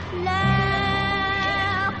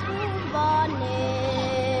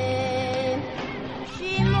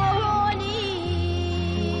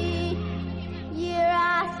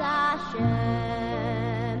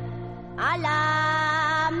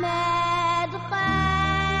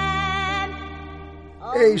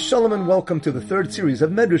Hey, Shalom, and welcome to the third series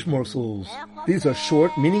of Medrash Morsels. These are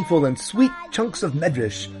short, meaningful, and sweet chunks of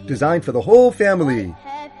Medrash designed for the whole family.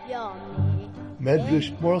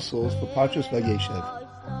 Medrash Morsels for Parshas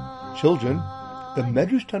VAYAYSHEV. Children, the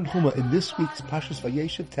Medrash Tanhuma in this week's Parshas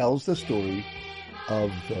VAYAYSHEV tells the story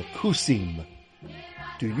of the Coosim.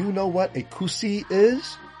 Do you know what a Cusi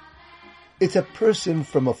is? It's a person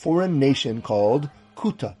from a foreign nation called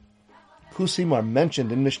Kuta. Coosim are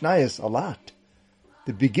mentioned in Mishnayos a lot.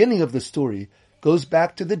 The beginning of the story goes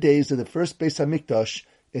back to the days of the first Beis HaMikdash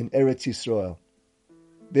in Eretz Yisrael.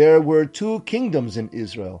 There were two kingdoms in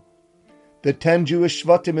Israel. The 10 Jewish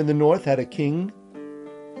Shvatim in the north had a king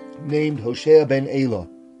named Hoshea ben Elah.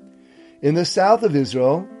 In the south of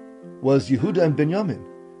Israel was Yehuda and Binyamin.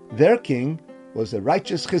 Their king was the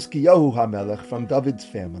righteous Chizkiyahu HaMelech from David's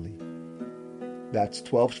family. That's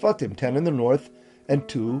 12 Shvatim, 10 in the north and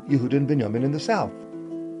 2 Yehuda and Binyamin in the south.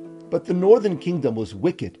 But the northern kingdom was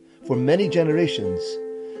wicked for many generations.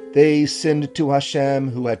 They sinned to Hashem,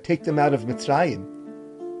 who had taken them out of Mitzrayim.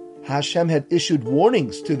 Hashem had issued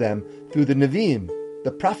warnings to them through the Nevi'im,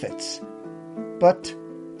 the prophets. But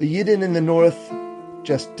the Yidden in the north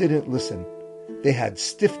just didn't listen. They had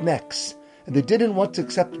stiff necks, and they didn't want to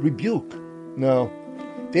accept rebuke. No,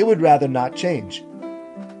 they would rather not change.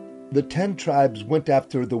 The 10 tribes went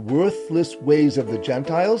after the worthless ways of the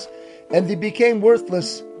Gentiles, and they became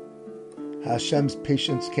worthless. Hashem's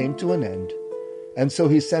patience came to an end, and so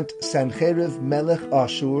he sent Sancheriv Melech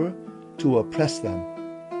Ashur to oppress them.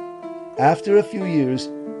 After a few years,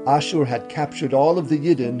 Ashur had captured all of the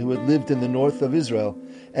Yidden who had lived in the north of Israel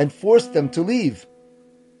and forced them to leave,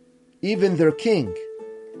 even their king,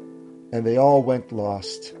 and they all went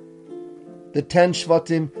lost. The 10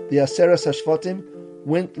 Shvatim, the Aseres HaShvatim,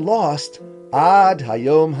 went lost ad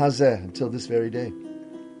hayom hazeh, until this very day.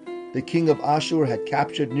 The king of Ashur had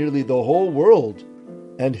captured nearly the whole world,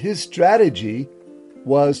 and his strategy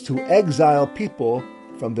was to exile people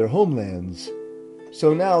from their homelands.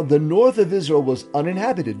 So now the north of Israel was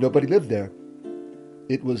uninhabited. Nobody lived there.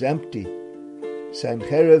 It was empty.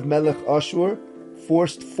 Sancheriv Melech Ashur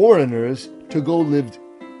forced foreigners to go live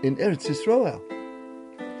in Eretz Yisrael.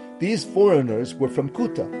 These foreigners were from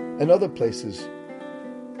Kuta and other places.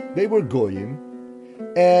 They were Goyim,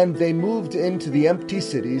 and they moved into the empty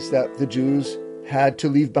cities that the Jews had to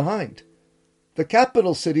leave behind. The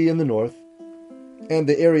capital city in the north, and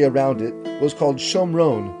the area around it, was called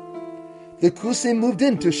Shomron. The Coosim moved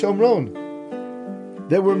into Shomron.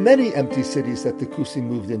 There were many empty cities that the Coosim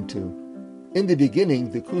moved into. In the beginning,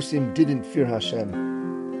 the Coosim didn't fear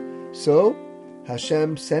Hashem. So,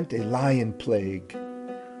 Hashem sent a lion plague.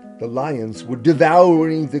 The lions were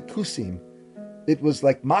devouring the Coosim. It was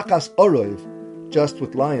like Makas Oroiv, just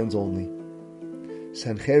with lions only.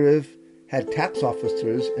 Sancheriv had tax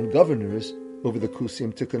officers and governors over the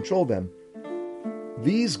Coosim to control them.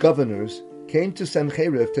 These governors came to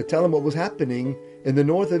Sancheriv to tell him what was happening in the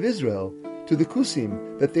north of Israel, to the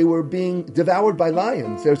Coosim, that they were being devoured by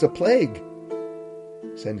lions. There's a plague.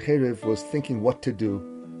 Sancheriv was thinking what to do.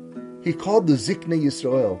 He called the Ziknei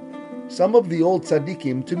Yisrael, some of the old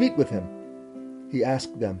tzaddikim, to meet with him. He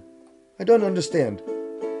asked them, I don't understand.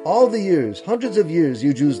 All the years, hundreds of years,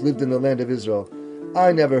 you Jews lived in the land of Israel.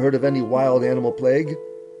 I never heard of any wild animal plague.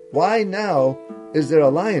 Why now is there a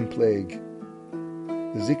lion plague?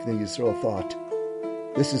 The Ziknei Yisrael thought,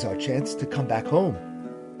 this is our chance to come back home.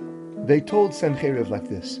 They told Sancheriv like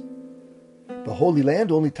this, the Holy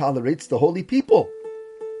Land only tolerates the holy people.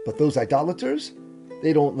 But those idolaters,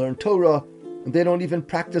 they don't learn Torah, and they don't even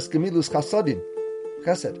practice Gemilus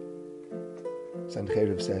Chesed.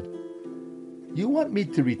 Sancheriv said, you want me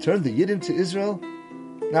to return the Yidden to Israel?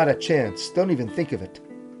 Not a chance. Don't even think of it.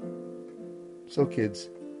 So kids,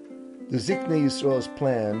 the Ziknei Yisrael's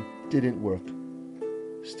plan didn't work.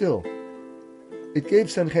 Still, it gave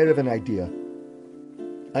Sancheriv an idea.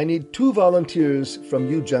 I need 2 volunteers from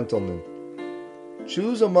you gentlemen.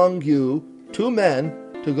 Choose among you 2 men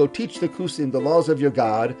to go teach the Coosim the laws of your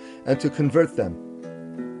God and to convert them.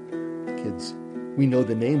 Kids, we know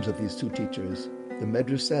the names of these 2 teachers. The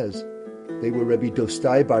Medrash says, they were Rabbi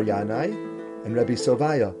Dostai Bar Yanai and Rabbi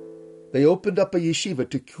Sovaya. They opened up a yeshiva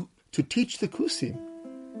to teach the Coosim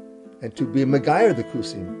and to be Megayer the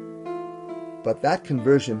Coosim. But that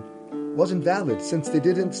conversion wasn't valid since they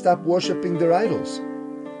didn't stop worshipping their idols.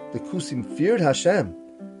 The Coosim feared Hashem.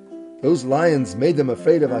 Those lions made them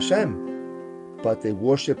afraid of Hashem, but they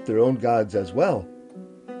worshipped their own gods as well.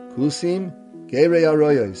 Coosim Gerei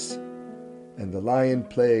Aroyos, and the lion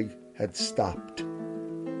plague had stopped.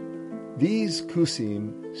 These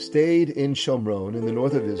Coosim stayed in Shomron in the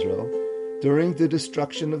north of Israel during the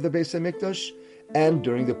destruction of the Beis HaMikdash and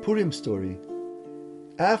during the Purim story.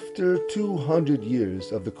 After 200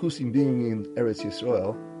 years of the Coosim being in Eretz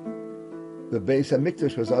Yisrael, the Beis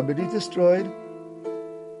HaMikdash was already destroyed,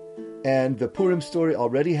 and the Purim story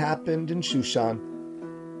already happened in Shushan.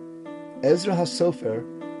 Ezra HaSofer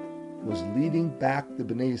was leading back the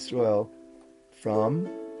Bnei Yisrael from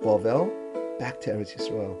Bavel back to Eretz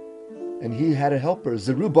Yisrael. And he had a helper,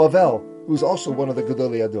 Zerubbabel, who was also one of the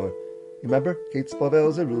Gedolei Ador. Remember? Ketz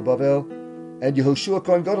Bavel, Zerubbabel. And Yehoshua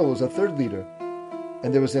Kohen Gadol was a third leader.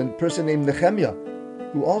 And there was a person named Nehemiah,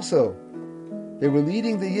 who also, they were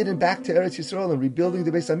leading the Yidden back to Eretz Yisrael and rebuilding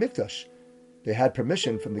the Beis HaMikdash. They had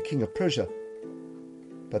permission from the king of Persia.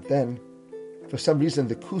 But then, for some reason,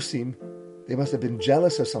 the Coosim, they must have been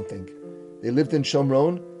jealous or something. They lived in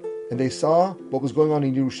Shomron, and they saw what was going on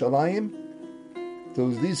in Yerushalayim.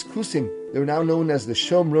 These Coosim, they were now known as the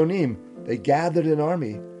Shomronim. They gathered an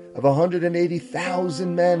army of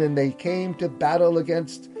 180,000 men, and they came to battle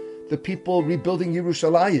against the people rebuilding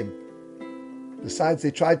Yerushalayim. Besides, they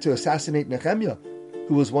tried to assassinate Nehemiah,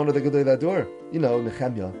 who was one of the Gedolei Ador. You know,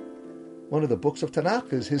 Nehemiah. One of the books of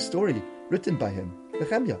Tanakh is his story, written by him,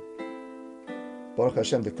 Nehemiah. Baruch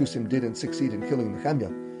Hashem, the Coosim didn't succeed in killing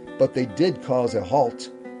Nehemiah, but they did cause a halt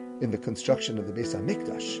in the construction of the Beis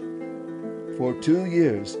HaMikdash. For 2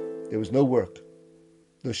 years, there was no work.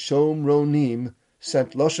 The Shomronim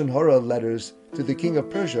sent Lashon Hara letters to the king of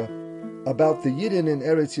Persia about the Yidden in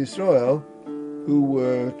Eretz Yisrael who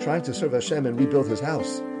were trying to serve Hashem and rebuild his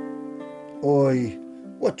house. Oy,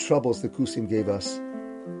 what troubles the Coosim gave us.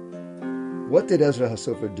 What did Ezra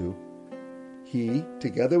HaSofer do? He,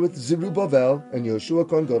 together with Zerubbabel and Yehoshua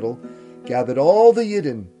Kohen Gadol, gathered all the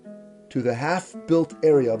Yidden to the half-built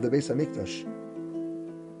area of the Beis HaMikdash.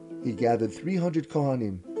 He gathered 300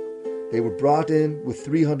 Kohanim. They were brought in with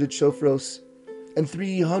 300 shofros and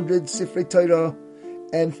 300 Sifrei Torah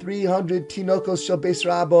and 300 Tinokos Shel Beis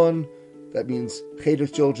Rabbon, that means Cheder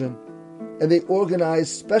children, and they organized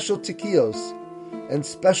special tikkios and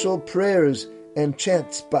special prayers and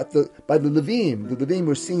chants by the Levim. The Levim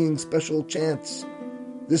were singing special chants.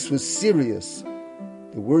 This was serious.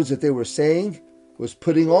 The words that they were saying was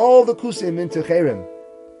putting all the Coosim into Cherem.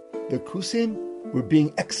 The Coosim were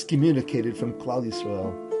being excommunicated from Klal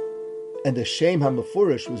Yisrael, and the Shem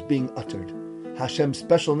HaMefurish was being uttered. Hashem's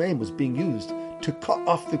special name was being used to cut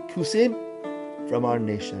off the Coosim from our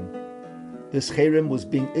nation. This Cherem was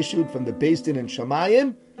being issued from the Beis Din in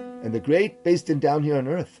Shamayim and the great Beis Din down here on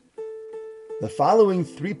earth. The following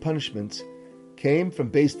 3 punishments came from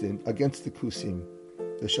Beis Din against the Coosim,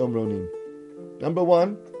 the Shomronim. Number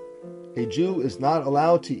 1, a Jew is not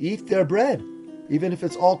allowed to eat their bread, even if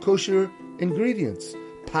it's all kosher ingredients.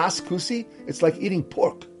 Pas kusi, it's like eating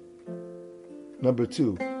pork. Number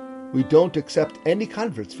 2, we don't accept any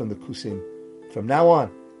converts from the Coosim from now on.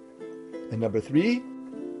 And number 3,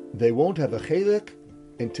 they won't have a chelik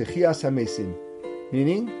in Techias HaMesim,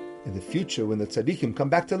 meaning in the future when the tzaddikim come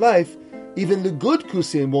back to life, even the good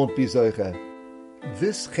Coosim won't be zoiche.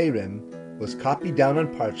 This Cherem was copied down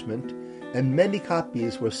on parchment, and many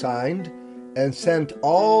copies were signed and sent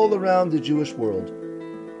all around the Jewish world.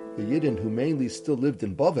 The Yidden, who mainly still lived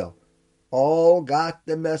in Bavel, all got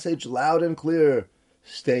the message loud and clear.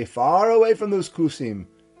 Stay far away from those Coosim.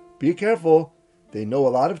 Be careful. They know a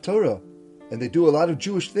lot of Torah, and they do a lot of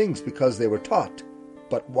Jewish things because they were taught.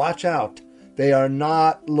 But watch out. They are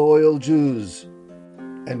not loyal Jews.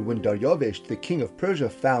 And when Daryavesh, the king of Persia,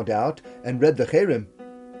 found out and read the Cherem,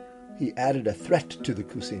 he added a threat to the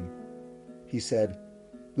Coosim. He said,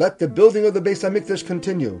 "Let the building of the Beis HaMikdash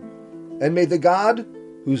continue, and may the God,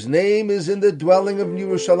 whose name is in the dwelling of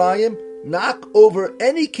Yerushalayim, knock over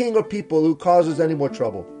any king or people who causes any more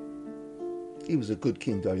trouble." He was a good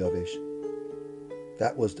king, Daryavesh.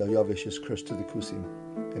 That was Daryavesh's curse to the Coosim.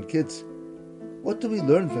 And kids, what do we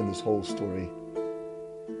learn from this whole story?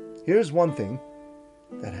 Here's one thing,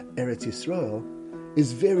 that Eretz Yisrael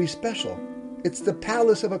is very special. It's the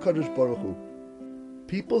palace of HaKadosh Baruch Hu.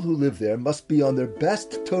 People who live there must be on their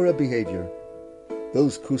best Torah behavior.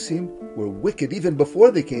 Those Coosim were wicked even before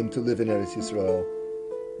they came to live in Eretz Yisrael.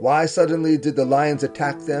 Why suddenly did the lions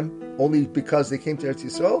attack them? Only because they came to Eretz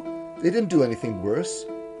Yisrael? They didn't do anything worse.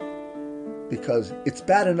 Because it's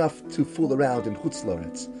bad enough to fool around in Chutz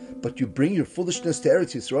La'aretz, but you bring your foolishness to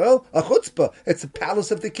Eretz Yisrael? A chutzpah! It's the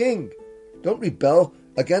palace of the king. Don't rebel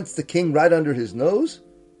against the king right under his nose.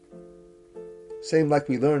 Same like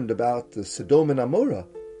we learned about the Sodom and Amorah.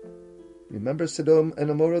 Remember Sodom and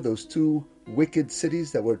Amorah, those 2 wicked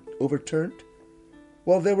cities that were overturned?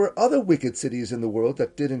 Well, there were other wicked cities in the world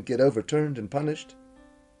that didn't get overturned and punished.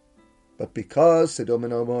 But because Sodom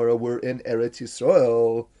and Amorah were in Eretz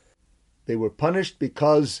Yisrael, they were punished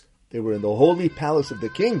because they were in the holy palace of the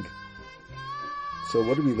king. So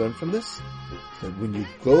what do we learn from this? That when you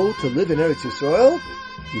go to live in Eretz Yisrael,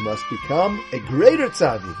 you must become a greater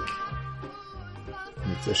tzaddik.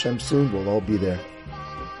 And it's Hashem soon, we'll all be there.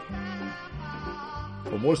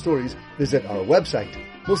 For more stories, visit our website,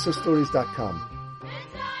 musastories.com.